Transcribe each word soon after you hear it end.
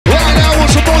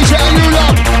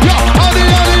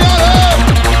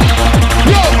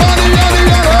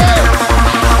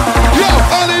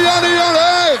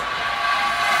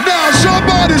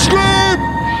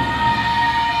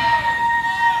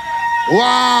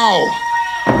now.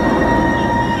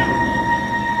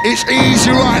 It's easy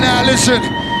right now, listen.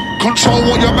 Control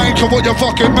what you're making, what you're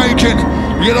fucking making.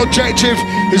 Your objective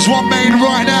is one main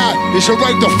right now. Is to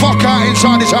rape the fuck out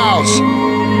inside this house.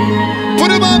 Put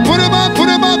him up, put him up, put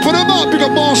him up, put him up. Big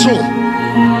up Marshall.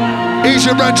 Easy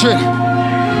wrenching.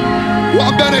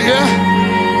 What about it, yeah?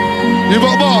 You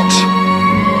got marks.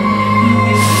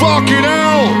 Fucking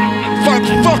hell. Thank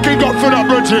fucking God for that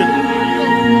wrenching.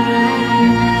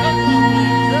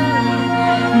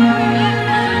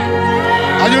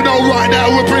 And you know right now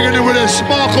we're bringing in with this.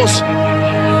 Marcus,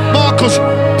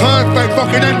 perfect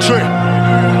fucking entry.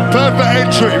 Perfect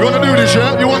entry. You want to do this,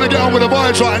 yeah? You want to get on with the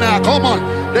vibes right now? Come on,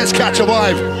 let's catch a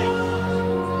vibe.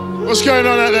 What's going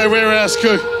on out there, warehouse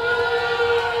cook?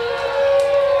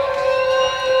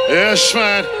 Yes,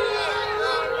 man.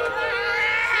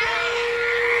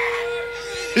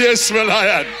 Yes, my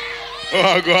lion.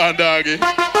 Oh, go on, doggy.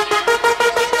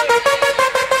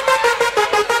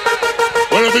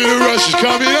 When I feel the rush is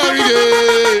coming on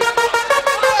again.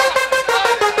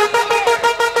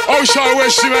 Oh, sorry,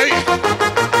 Westy, mate.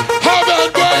 How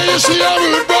about boy, you see I'm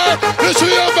good boy. You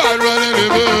see I'm bad running the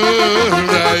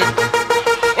moonlight.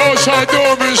 Oh, sorry,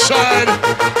 Dorman side.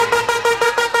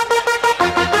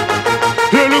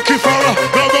 You're looking for a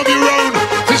love of your own.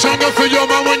 This hunger for your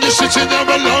man when you're sitting there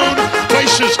alone.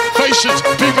 Patience,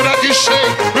 people that you say.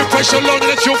 Replace alone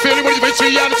and that's your feeling when you face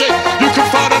reality. You can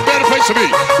find a better place to be.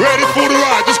 Ready for the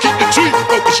ride, just keep the tree.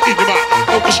 Focus in your mind,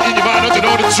 focus in your mind. Don't you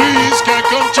know the trees can't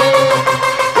come true.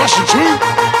 Russian true.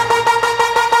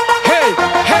 Hey,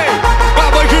 bad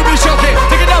boy crew be shocking.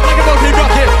 Take it up like a monkey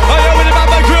rocket. Oh, yo, with the bad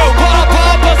boy crew.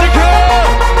 Pop, bust the crew.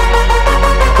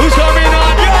 Who's coming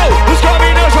on, yo? Who's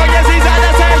coming on? So yes, he's at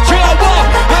the central. What?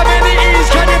 How many E's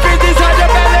can you fit inside your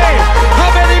belly?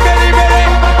 How many?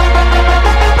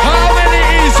 How many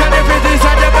E's can you fit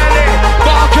inside your belly?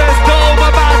 Marcus, no, my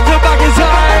back to back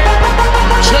inside.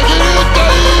 Check it out,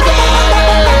 baby.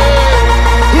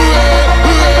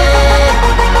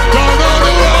 Down on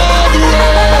the road,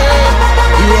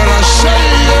 you what I say,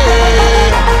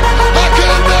 I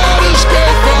cannot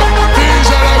escape from things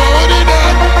that I've already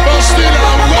done, but still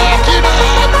I'm walking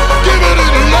on, giving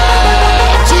it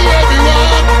love to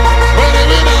everyone, but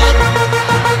even I'm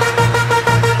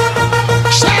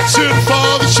searching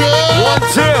for the truth. 1,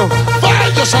 2.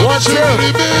 Find just how much you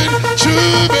really mean to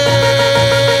me.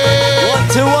 1,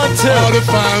 2, 1, 2. For the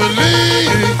family.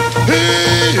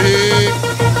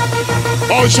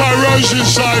 Oh, try Roze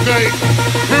inside, mate.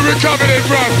 We're recovering it,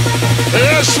 bro.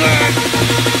 Yes, man.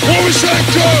 What was that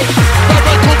good? Bad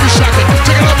man could be shacking.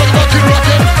 Take it up like a fucking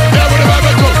rocket. Yeah, with a bad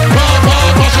man could.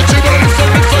 Pass it to me.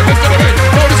 Listen to me.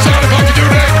 Know the sound if I can do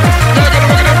that. Yeah, I'm gonna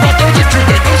work it up. Don't think too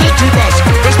big. Those are too fast.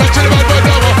 Respect to the bad man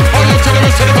double. All you to the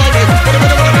rest of the family. But a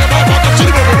bit of a name, I'm not to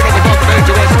the movie. But I'm a fucking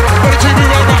dangerous. But a TV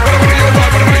right back. But I'm gonna you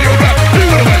back. But I'm gonna you back. He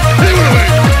would have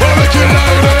made. Wanna make it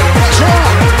loud, man. That's right.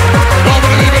 I'm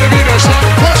gonna leave it a beat or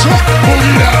something. That's right.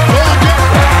 Boogie down.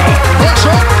 That's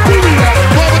right. Boogie down.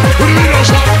 Boogie down.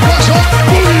 That's right.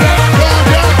 Boogie down.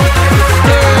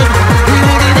 Man,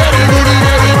 booty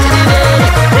belly.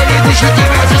 When you push it in,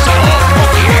 I just say,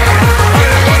 oh yeah. I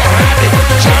ain't gonna have it.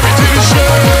 Jam it to the show.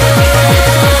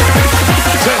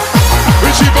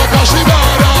 Richie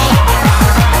Bakashibara.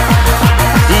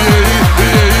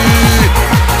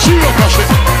 Shiro Kashe.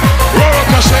 Roro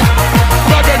Kashe.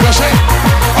 Baga Kashe.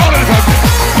 All of the family.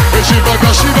 Richie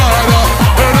Bakashibara.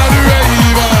 And I do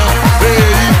Eva.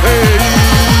 Hey.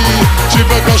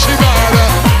 Chibakashibara.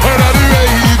 And I do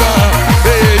Eva.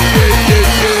 Hey.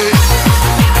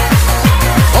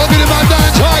 Under the man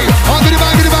dance, hey. Under the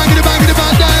man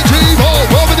dance, hey.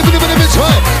 Roll with the bit of the bits,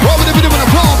 hey. Roll with the bit of the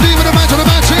palm, leave with the man to the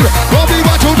man, see. Roll me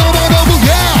right to no,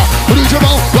 yeah. Put it your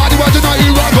mouth, ride it, now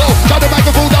you rock, go. Got the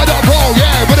microphone, that up, roll,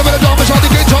 yeah. With a bit of drum, try to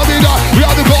get to me, we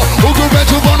are the ball. Who can bet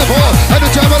to run the ball? And the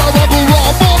time when I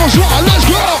rock, Mama's right, let's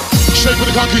go. Shake with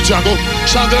the concrete jungle,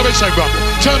 sound of it, shake rumble.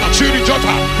 Turn on, shooting, jump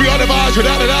out. We got the bars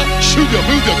without it out. Shoot them,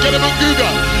 move them, get them on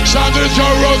Google. Sound of the Joe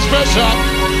Roze special.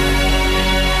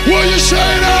 What you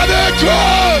saying out there,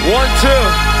 club? 1, 2.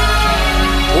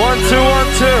 1, 2, 1,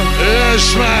 2.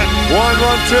 Yes, man. 1,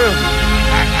 1, 2.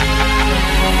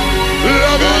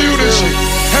 Love and unity,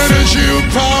 energy and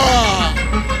power.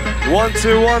 1,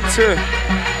 2, 1, 2.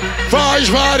 Vibes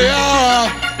by the hour.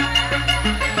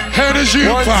 Energy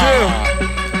and 1, power.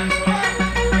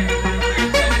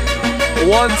 2.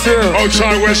 1, 2. Oh,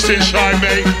 try West inside,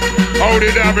 mate. Hold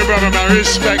it down, my brother, man.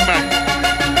 Respect, man.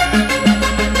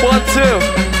 1,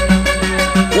 2.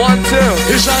 1, 2.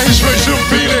 It's like a special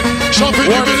feeling, something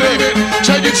you believe in.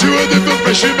 Take it to a different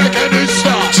place, you make a new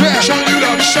start. Show you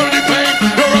love, show you pain.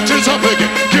 You're up to the top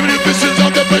again. Giving you pieces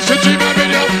of the place to dream of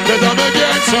video. Cause I'm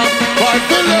against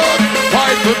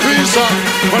a piece of.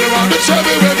 When I'm on the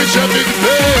chubby, when we chubby,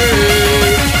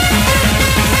 hey.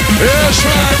 Yes,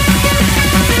 man.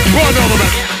 One over,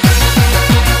 man.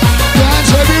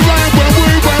 Dance every round when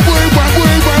we roll,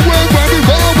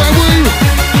 when we.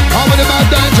 How many man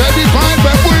dance every fight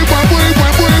when we roll.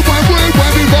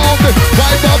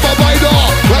 Fight up, fight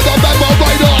up, red up,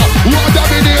 fight up. What that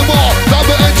mean anymore?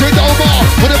 Double entry, no more.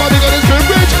 When am I gonna scream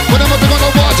rich? When am I gonna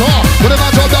water? When am I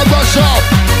talking about rush up?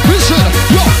 Listen,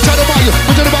 yo, tell them why you.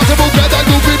 We're talking about the move, get that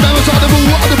goofy members on the move.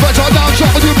 On the pressure down,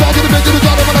 shot with you, ball to the bitch, to the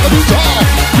dollar, when I can do tall.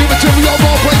 New material,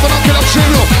 more play, but I'm killing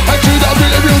cereal. I do that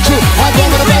really real too. I'm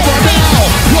going to bed right now.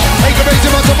 Yo, ain't gonna raise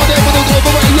him on someone there, but don't go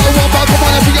over it. Yo, one back, come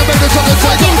on, if you can make this on the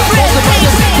side. Hold the band,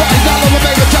 right down, I'm gonna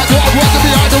make a tattoo. I'm walking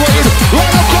behind the way.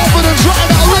 Right up confidence, right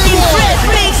now, real.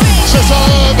 Sister,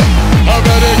 I'm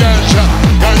ready against ya.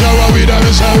 Cause you what we done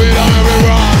is how we done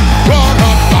everyone. Walk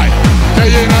up, fight.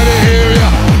 They ain't out of area.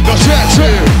 The Sept,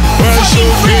 we're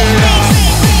superior.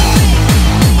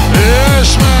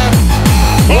 Yes, man.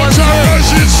 What's our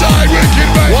rush inside, wicked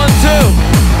mate? 1, 2.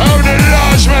 Own the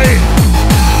large, mate.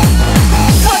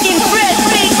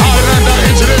 I'll land out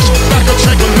into this. Back up,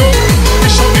 take a look.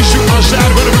 It's something shoot my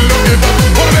side when we look at them.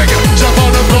 Wanna make it? Jump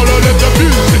on the floor, let the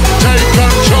music take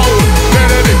control.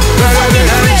 Let it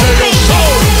enter your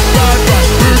soul. Bad,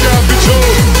 who got me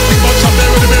told? But something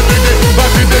with a bit big, but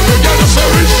we think we got us a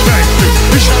respect.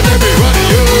 We shall never be running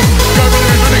you. Got me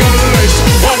running on the lace.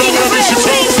 One over the mission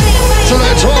too. So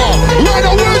let's all right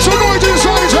now, where's the noise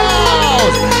inside his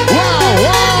house? Wow.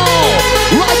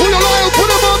 Right, put your line, put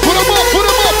them up.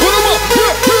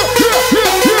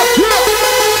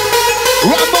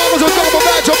 Right, mamas and double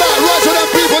back to back, right to them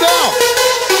people now.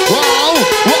 Wow,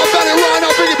 what about it right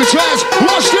now, big in the chance.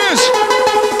 Watch this.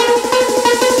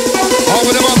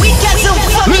 Over them up. We got some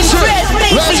fucking Listen, red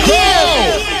face let's for go.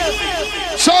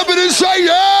 you. Somebody say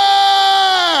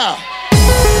yeah.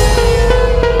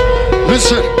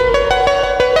 Listen.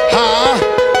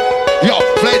 Yo,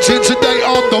 pledging today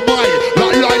on the mic,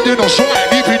 like lightning or swine,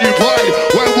 keeping you bright.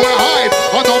 When we're hype,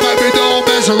 I don't make me don't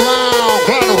mess around,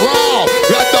 run around,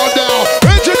 right down.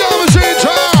 Into the machine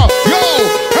town. Yo,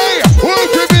 hey, we're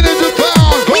giving it the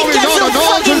pound, going on and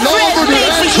on to love the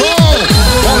intro.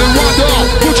 Only wonder,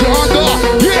 put your under,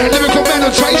 yeah, lyrical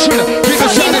penetration, keep the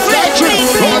satisfaction,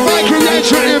 all my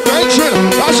creation, invention.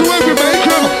 That's the way we make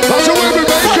them, that's the way we make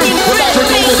them. We're about to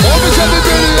do performance every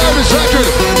minute, every second,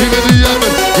 even the Yemen.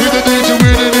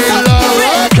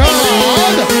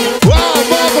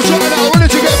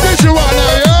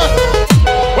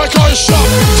 Stop,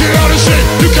 get out of shit.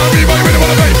 You can't be my way to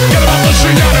wanna be. Get about the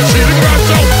reality. Look around,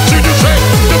 so see you say.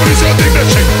 Nobody's your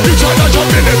dignity. You try to jump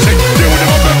in and sing. Deal with the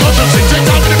moment, consciously. Take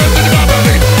time for the best in the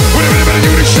family. With a bit of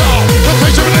unity shout. The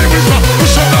face of a name with love.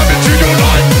 Push some love into your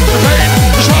life. The pain,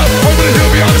 the strife, over the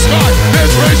hill behind the sky.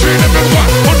 There's race, dream, and never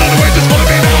one. One other way, just follow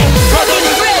me now. Right on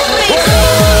this.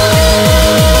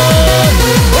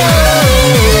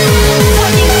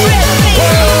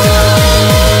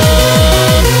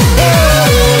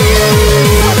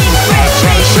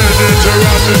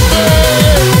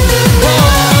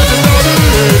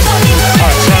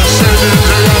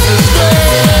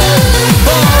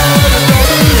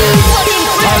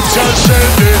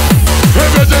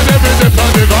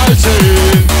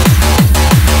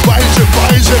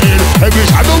 Every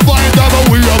time I find out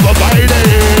we are abiding.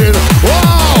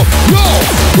 Wow, yo,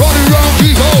 running round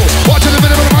Kiko, watching the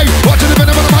minute of the mic, watching the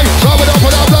minute of the mic. Love it up,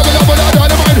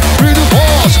 dynamite, read the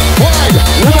pause, wide.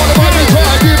 We want to buy me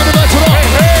time, even the best of them.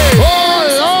 Oh,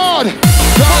 Lord.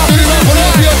 Now, do the rap for the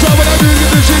field, trouble, I do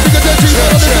the shit, because that's it.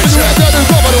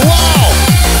 Wow,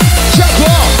 check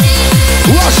out.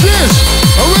 Watch this.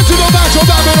 Original match on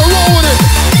that, man, roll with it.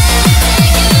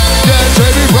 Dance,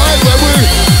 baby, right where we.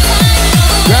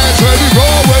 Dance, baby,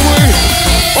 roll where we.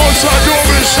 Outside your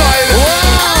side.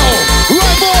 Wow.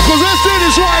 Right, Marcus, let's do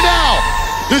this right now.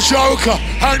 The Joker,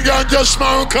 handgun the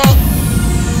smoker.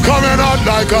 Coming out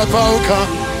like a poker.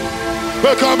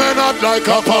 We're coming out like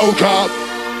a poker.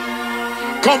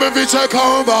 Come if you take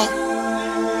over.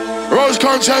 Roze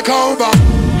come take over.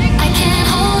 I can't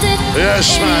hold it.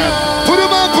 Yes, man. Put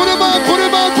him on.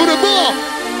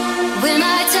 When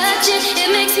I touch it, it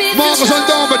makes me Marcus and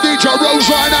Dom, DJ Roze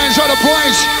right now inside the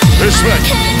place. Respect.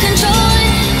 can't control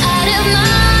it out of my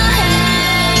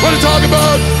head. What you talking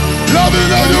about? Love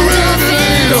is all you really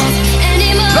need.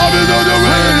 Love is all you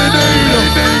really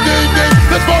need. Ding.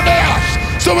 Let's burn their ass.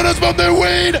 Some of us burn their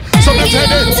weed. Some of them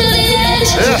take it.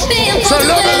 Yeah. So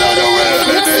love is all you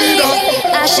really need.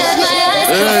 I shut my eyes.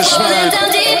 Yes, man.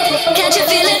 Down deep. Can't you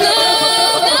feel it move?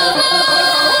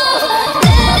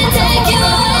 Let it take you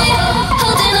away.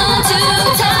 Holding on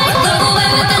too tight. Go away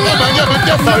with the love.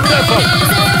 Defo.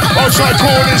 Outside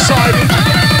corn inside.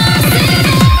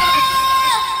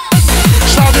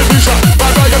 Sound the music.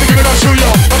 Bye bye, gotta give it up to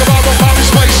you. On the bar, on the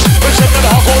space. Let's check out the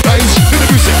hardcore bass. Do the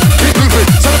music, keep moving.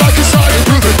 Sound the back inside,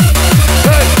 improving.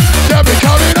 Hey, they'll be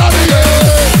coming out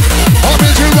again. I'm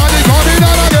into running, coming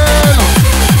out again.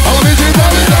 I'm into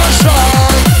running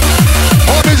outside.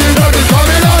 I'm into running,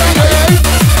 coming out again.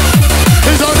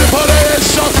 It's on the police,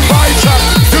 shot fighter.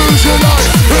 Use your life,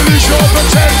 release your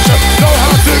potential. Don't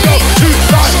have to go too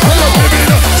fast. Hello, baby,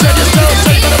 set yourself,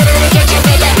 take another take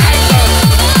another angle.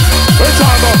 It's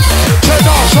time up, turn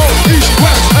off, so east,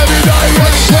 west, every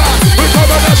direction. We're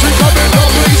coming as we come in,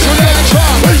 don't leave selection.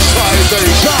 Inside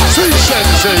days, see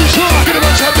senses. Get a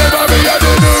bunch of them, baby, and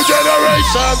the new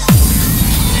generation.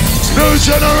 New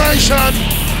generation.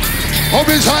 Home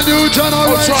is a new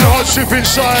generation. Outside hardship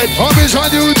inside. Home is a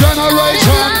new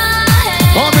generation.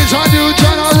 Home is a new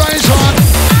generation.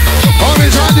 Home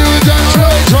is a new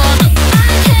generation.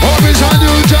 Home is a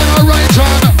new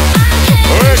generation.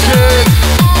 Wicked.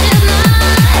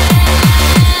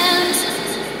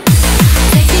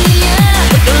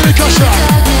 Lick a shot.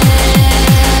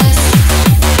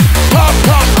 Pop,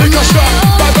 pop, lick a shot.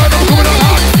 Bye bye, I'm coming on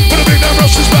hot. Put a big damn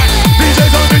rush is back.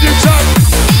 DJ's on the new time.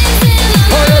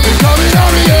 Oh yeah, we coming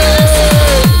out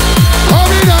again.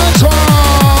 Coming out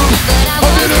strong.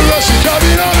 I'm in the rush, we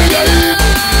coming out again.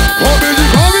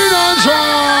 Coming out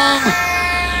strong.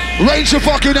 Raise your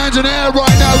fucking hands in the air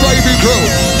right now, raving crew.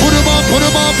 Put them up, put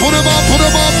them up, put them up, put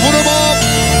them up, put them up.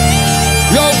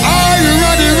 Yo, are you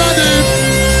ready, ready?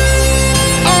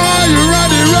 Are you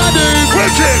ready, ready?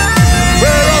 Wicked.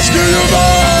 We're asking you,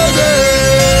 baby.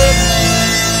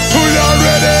 Who you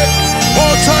ready?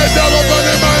 Hold tight, now I'm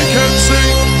gonna make him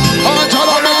sing. I'm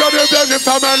gonna be the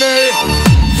family.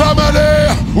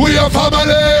 Family, we are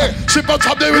family. Sip on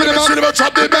top the rhythm, sip on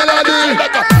top the melody.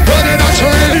 Running a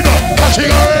train,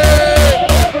 catching a ray.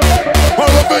 All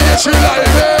over you, she like it.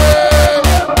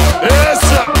 Yes,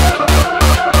 sir.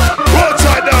 Hold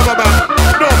tight now, my man.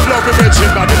 No flow for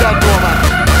bitching, man. You don't know, man.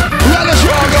 Right, let's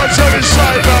rock. I'm gonna tell you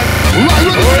inside, man. Right,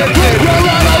 ready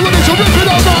to rip it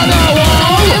up right now.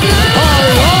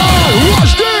 Alright,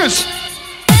 watch this.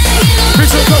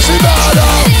 It's a cushy bada.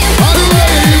 I'm a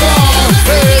raver.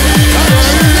 Hey,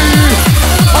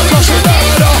 a cushy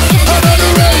bada.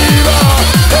 Another raver.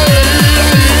 Hey,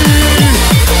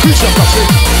 it's a cushy.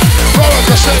 Throw a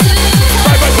cushy.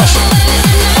 Bye bye cushy.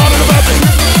 Out of the body.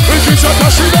 It's a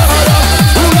cushy bada.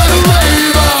 Another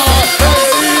raver.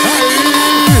 Hey,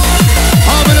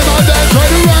 I'm in about that, try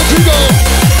to run to go.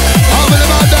 I'm in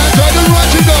about that, try to run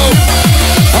to go.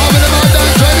 I'm in about that,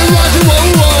 try to run to whoa,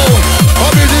 whoa.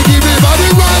 I'm busy keeping body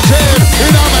ranting.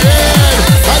 In my head,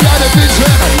 I got a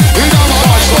vision. In my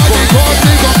heart, body cause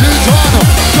me confusion.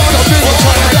 Got a big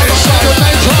one, I got a shot of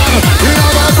nation. In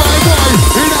my boy,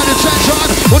 in my detention.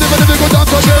 Whenever the big one down,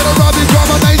 cause you're a robbing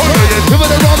combination. Even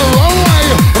the wrong way,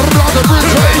 wrong the bridge.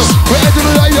 Where do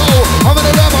I go? I'm in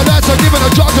a level that's a giving a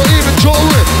job to even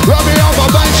jewelry. Rub me off a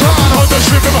mansion. on the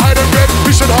strip of hide and red.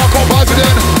 We should hardcore party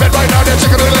then. Bet right now they're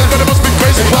checking the lens, but it must be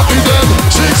crazy. Copy them.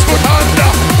 6 foot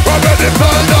under. Robert the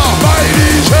thunder. My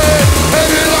DJ.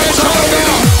 Heavy lights under.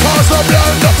 Cause of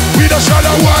blunder. We the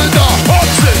shadow wonder.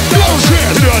 Upset. Down shit.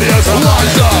 Everybody else a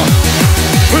wonder.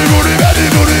 We booty belly,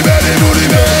 booty belly, booty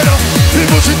belly.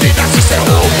 People should think that's just a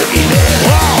whole booty belly.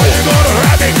 Wow. You gonna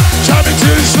have it. Jam it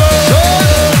till it's slow.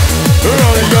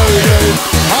 Running go again.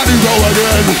 How do you go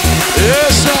again?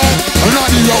 Yes, sir. And how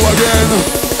do you go again?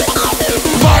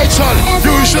 Vital,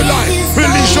 use your life,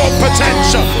 release your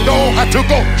potential. Don't have to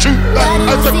go shoot like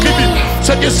as a kid.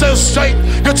 Set yourself straight,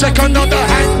 you take another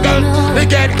angle. They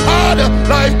get harder,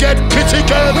 life get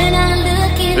critical.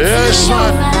 Yes,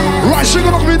 man. Right, so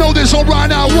you're gonna be know this one right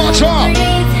now. Watch out.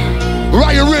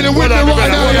 Right, you're really with me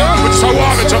right now, yeah? With so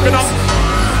warm, it's up and up.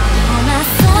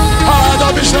 Hard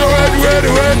up, it's no wait.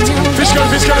 Fiscal,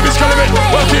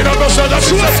 working on the side of the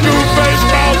school face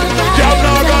mouth. Y'all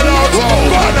now got out,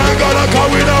 one and gonna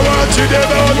come with a word to them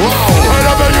out.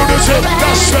 Whenever you do say,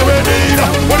 that's where we need.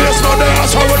 When you smell the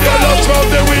ass, how would you love from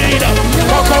the weed?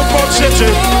 Come from city,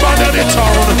 man in the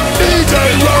town. DJ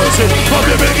Roze, from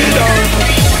the biggie down.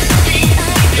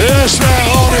 Yes, man,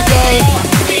 on the go.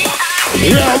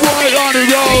 Yeah, boy, on the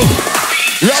go.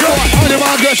 Yeah, boy, on the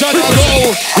man gets on the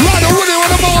go. Right, I'm running on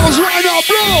the balls right now,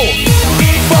 bro.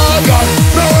 Fuck God,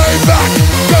 no way back.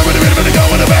 Go with the rhythm and go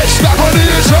with the bass. Back on the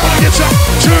inside, get up.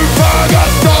 Too far, God,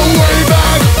 no way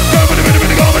back. Go with the rhythm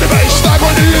and go with the bass. Back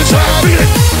on the inside, beat it.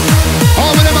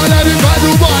 I'm in my lady, my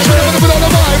new boy. I'm in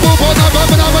the vibe, move on, I'm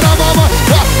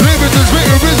living this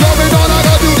bigger, it's coming on. I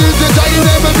gotta do this, this, I ain't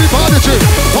never be positive.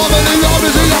 I'm in the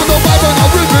office, I'm no vibe, and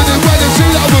I'm ripping it. When you see,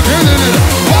 I'm killing it.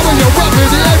 How are you rapping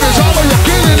the average? How are you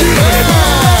killing it?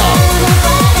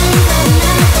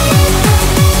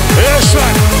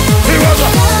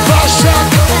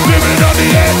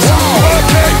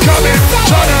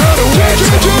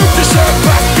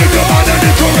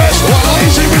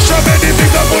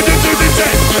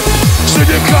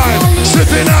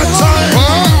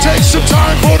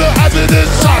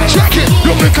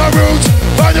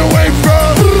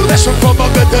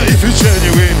 Yeah, if you're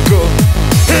genuine, go.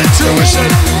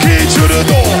 Intuition, key to the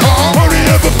door. Only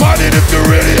ever find it if you're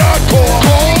really hardcore.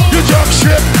 You jump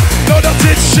ship, no that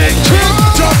it's sink.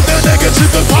 Jump the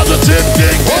negative and positive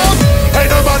thing.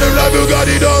 Ain't no man who love you got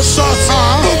it all sauce.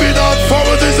 Moving on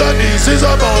forward is a knees is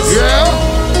a must.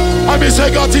 Yeah. I miss I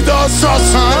got it all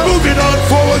sauce. Moving on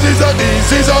forward is a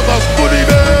knees is a must. Goodie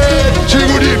bed,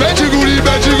 Jiggoody bed, jiggoody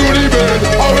bed, jiggoody bed.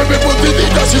 I remember the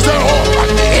thing that she said, oh,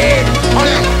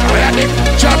 I need it,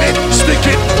 jam it, stick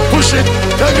it, push it,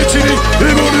 take it to the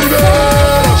goodie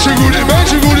bed. Jiggoody bed,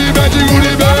 jiggoody bed,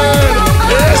 jiggoody bed.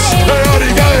 Yes, they are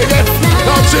the guy again.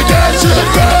 Now to get to the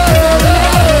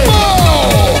bed.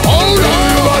 Oh, hold on.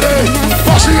 Everybody,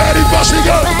 bossy ready, bossy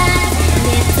go.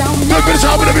 Look at the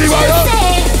top of the BYO.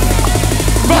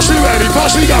 Bossy ready,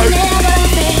 bossy go.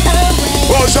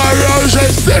 What's our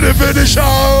Roze, then the finish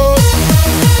out.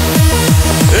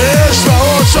 Yes, the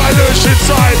whole side loose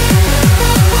inside.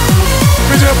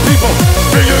 Vision people,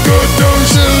 bring you good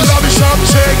news. Love me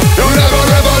something, you'll never,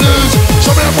 never lose.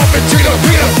 Some of them want me to the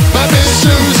beer, my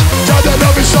shoes. Tell them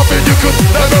love me something you could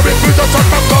never refuse. I talk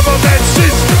about government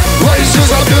sins,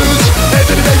 races abuse. End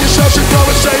of the day, you shout your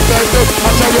come and say thank you.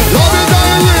 I tell you, love me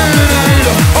that you really need.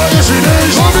 Oh yes it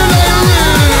is. Love me that you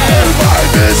really need. My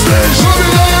business. Love me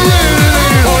that you really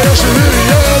need. Oh yes it really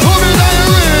is. Love me that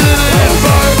you really need.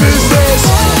 My business.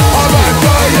 I might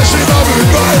buy, yes she love me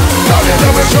right. Now you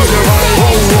never show you right.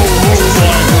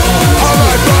 I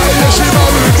might buy, yes she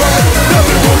love me right.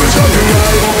 Never gonna show you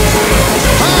right.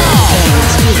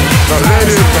 Now let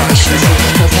it pass you.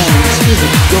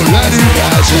 Don't let it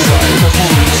pass you right.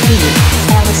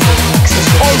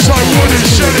 Outside wood is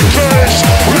shedding courage.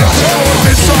 We are towers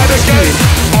inside the gate.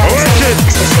 Wicked.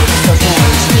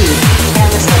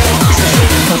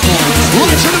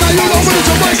 Right to the man, you know when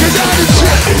to break it down and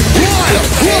shit.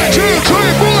 1, 2, 3,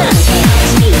 4.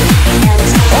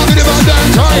 On the band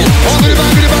dance time. On the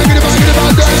band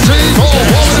dance team. Oh,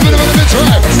 one with a bit of a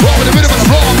trap. One with a bit of a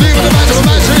blow. Me with a man to a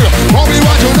man team. What we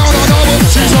want to know,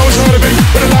 she's always trying to be.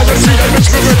 With a light on the sea, that bitch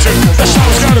for Richard. That's how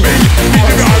it's gotta be. Need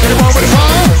to go out with the one with the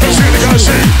fire. Don't see the go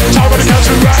see. Time with the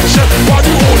country reaction. Why do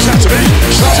you always have to be?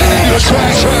 Starting in your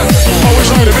attraction. Always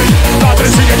trying to be. Light on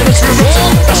the sea, that bitch for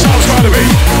Richard. That's how it's gotta be.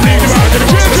 Need to go out with the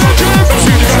one with the fire. Don't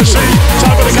see the go see.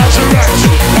 Time with the country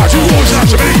reaction. Why do you always have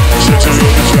to be? Shit to you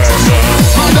the traction.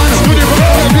 My dino, do you want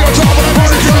to be on top of the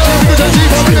body? Give it to me, give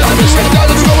it to me. I'm just going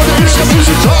down to the go with the music.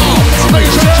 Music tall. Make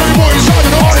sure to the boys out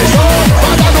in the audience.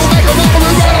 My dino, make a map of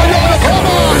the right on your come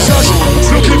on.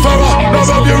 Looking for a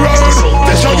love of your own.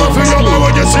 There's no one for your man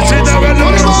when you're sitting there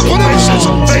alone.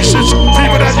 Faces,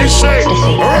 people that you say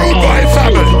ruled by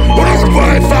family, ruled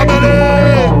by family.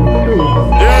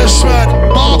 Yes, man.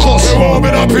 Marcus, we're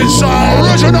warming up inside.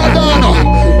 Original Dana.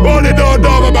 Only don't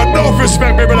know about no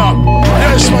respect, people up.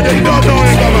 Yes, man, you don't know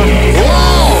it, man.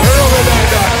 Wow. We love it like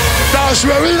that. That's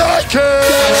where we like it.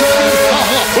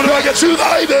 What do I get to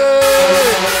like it?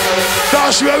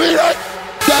 That's where we like it.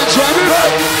 That's where we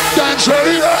like it. That's where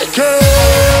we like it.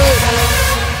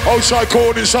 Outside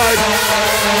corner inside.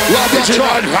 Left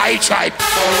side, right side.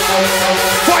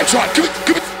 Right side, give it.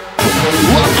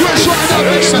 Well, Chris right now,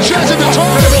 mix the jazz in the top.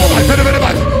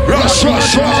 Rush. Magic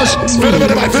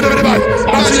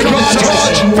on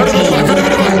touch. On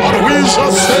the wheels of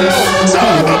steel.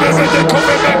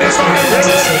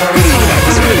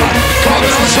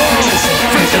 Coming on strong.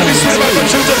 Think that we swim like the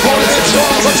children for the head strong.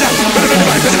 On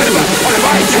the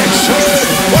right hand side.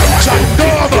 One side,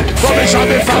 normal. Promise I'm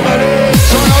in family.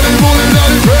 So now they bullying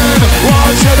out in friend.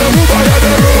 Watch out the move by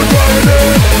the road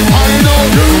riding. I know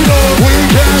you know we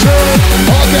can turn.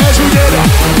 All gas together.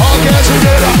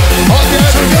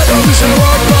 We say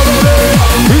one family.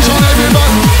 He's on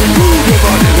everybody. Move your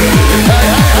body, baby. Hey.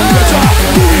 Move it down.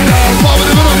 Move it down.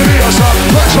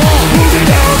 Press on. Move it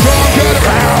down. Get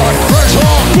around. Press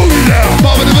on. Move it down.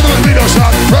 Move it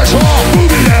down. Press on.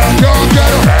 Move it down.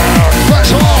 Get around.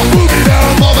 Press on. Move it down.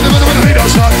 Move it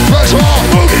down. Press on.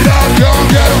 Move it down. Get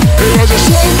around. It was a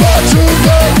slow but too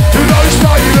bad. You know it's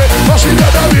not even. Cause we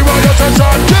got everyone your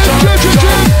turn.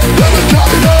 Then we're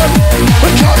coming up.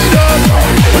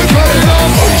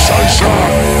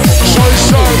 So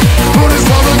strong. Put it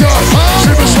from the gun.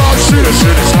 Superstar shooter.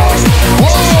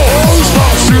 Whoa.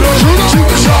 Superstar shooter.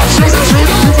 Superstar shooter.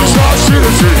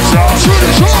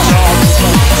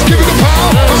 Give it the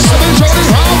power.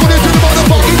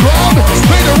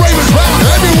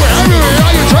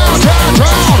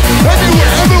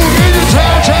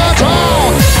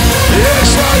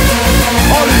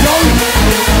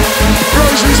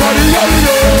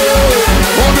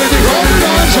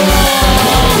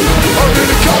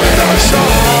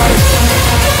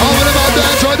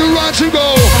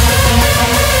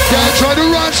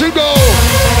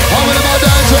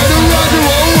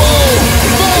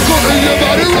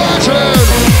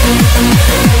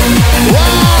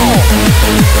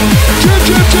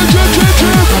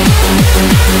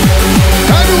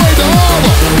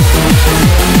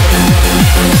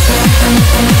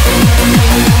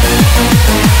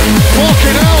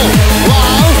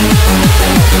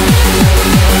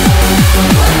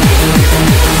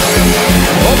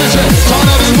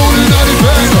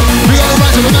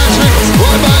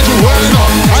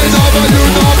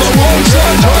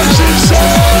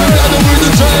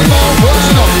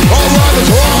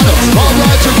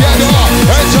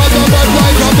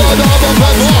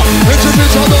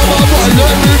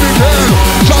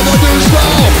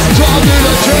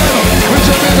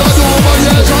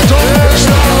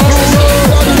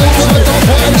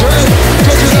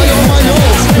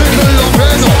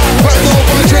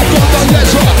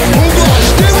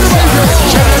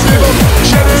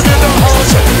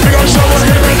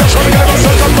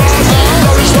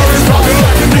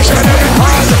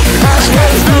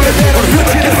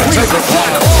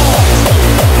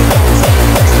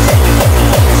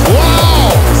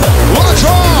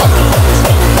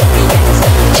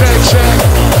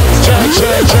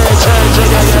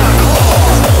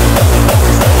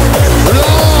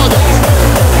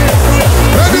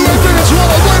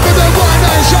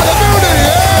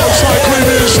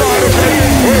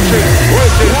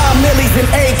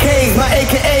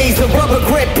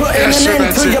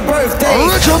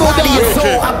 body and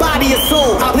soul, I body and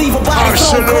soul. I leave a body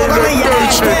so cold, I lay your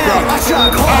ass down. I shot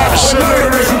hard,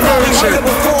 murderers, you probably heard it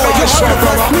before. Yes, my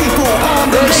brother. People,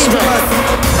 armed and dangerous.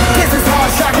 This is hard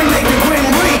shot, we make the grim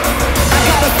reap. I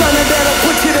got a thunder that'll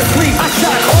put you to sleep. I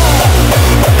shot hard.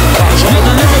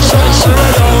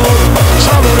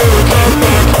 Somebody will come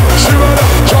back.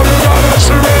 Somebody gotta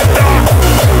surrender.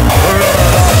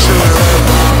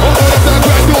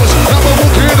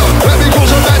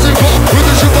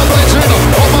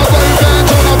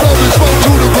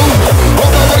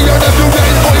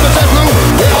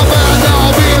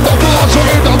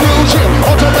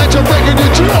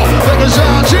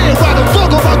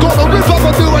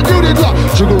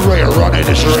 Running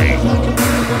this ring.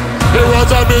 It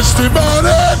was a misty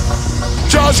morning.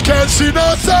 Just can't see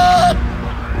nothing.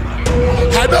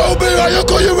 I know me how you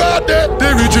call you out there.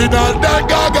 The original Dan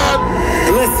Gagan.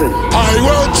 Listen, I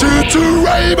want you to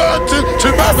rave until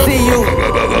tomorrow. I see you.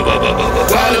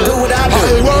 Try to do what I do.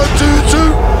 I want you to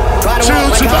Try to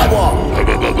walk like I walk.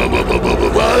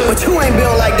 But you ain't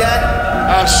built like that.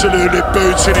 Absolutely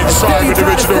booted inside with the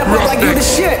original like you the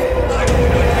Roughnecks. shit.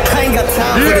 I ain't got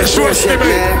time for Yes, this trust bullshit, me.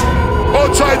 man. All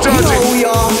tight, You know who we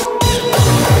are.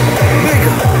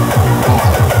 Bigger.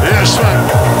 Yes, man.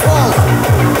 Baller.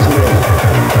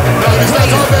 Now it's not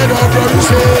our bed of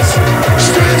roses.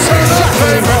 Streets are not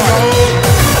pavement gold.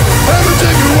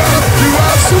 Everything you have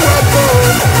to work for.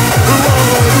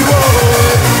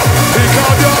 Pick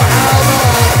up your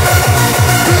hammer.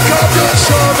 Pick up your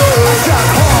shovel.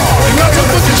 You got to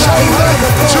put your shoulder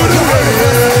to the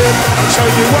wind. I'll tell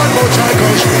you one more time,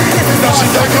 cause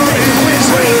nothing that come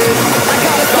easy.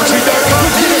 Nothing that come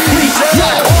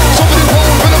easy. Somebody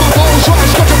pulls, rhythm and balls, right,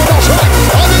 scotch up and all track.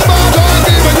 I'm in my time,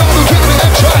 even young, who can't be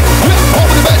M-track. Yeah,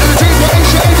 over the bed of the team, where ain't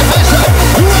shade your hashtag.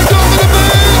 You ain't done with the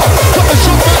bill. Got the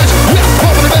shot match. Yeah,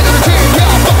 over the bed of the team,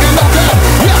 yeah, I'm fucking locked down.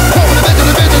 Yeah, over the bed of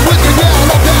the business, wicked, yeah, I'm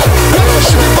locked down. Yeah, I'm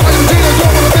shitting by the team, I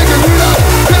don't wanna make it real out.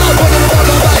 Yeah, I'm putting them on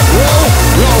the back.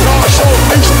 North,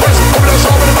 south, east, west, coming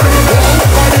outside with a money with wall.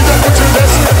 Finding that which is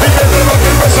this. He gave them up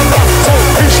in rest of that. So,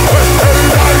 east, west, every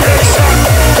night, yes, son.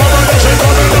 Come on, let's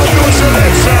come on, don't do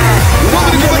selection.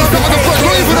 Nobody giving up on the first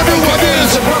wave for the new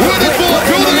ideas. Winning for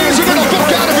buildings, we're gonna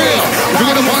fuck out of here. We're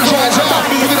gonna punch right out.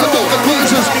 We're gonna dump the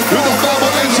glasses. We're gonna bomb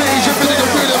our MCs. You're busy to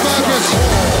read the markers.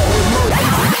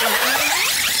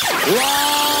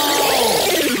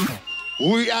 Wow!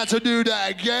 We had to do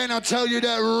that again. I'll tell you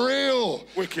that real.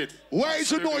 Wicked. Where's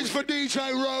the noise for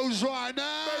DJ Roze right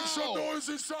now? Make some noise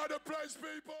inside the place,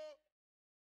 people.